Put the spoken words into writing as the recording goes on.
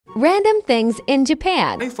Random things in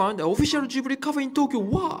Japan. I found the official Ghibli cafe in Tokyo.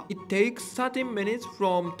 Wow! It takes 13 minutes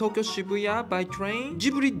from Tokyo Shibuya by train.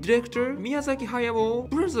 Ghibli director Miyazaki Hayao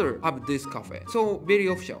brother have this cafe. So very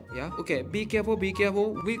official, yeah? Okay, be careful, be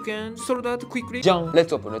careful. We can sort out quickly. Jang!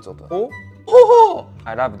 Let's open, let's open. Oh! Oh!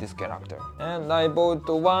 I love this character. And I bought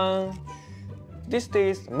one. This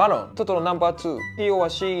is Maron, Totoro number 2. He or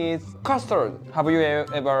she is custard. Have you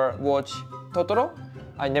ever watched Totoro?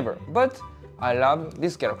 I never, but I love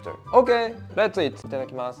this character. Okay, let's eat. いただ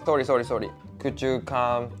きます. Sorry. Could you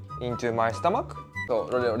come into my stomach? So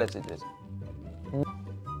let's eat this.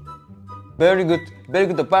 Very good,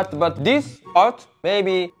 but this part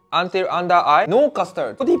maybe until under eye, no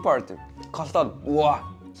custard. Body part, custard. Wow.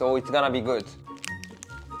 So it's gonna be good.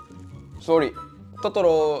 Sorry,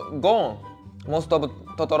 Totoro gone. Most of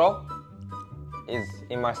Totoro is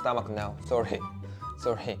in my stomach now. Sorry.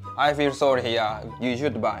 I feel sorry. Yeah, you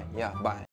should buy. Yeah, buy.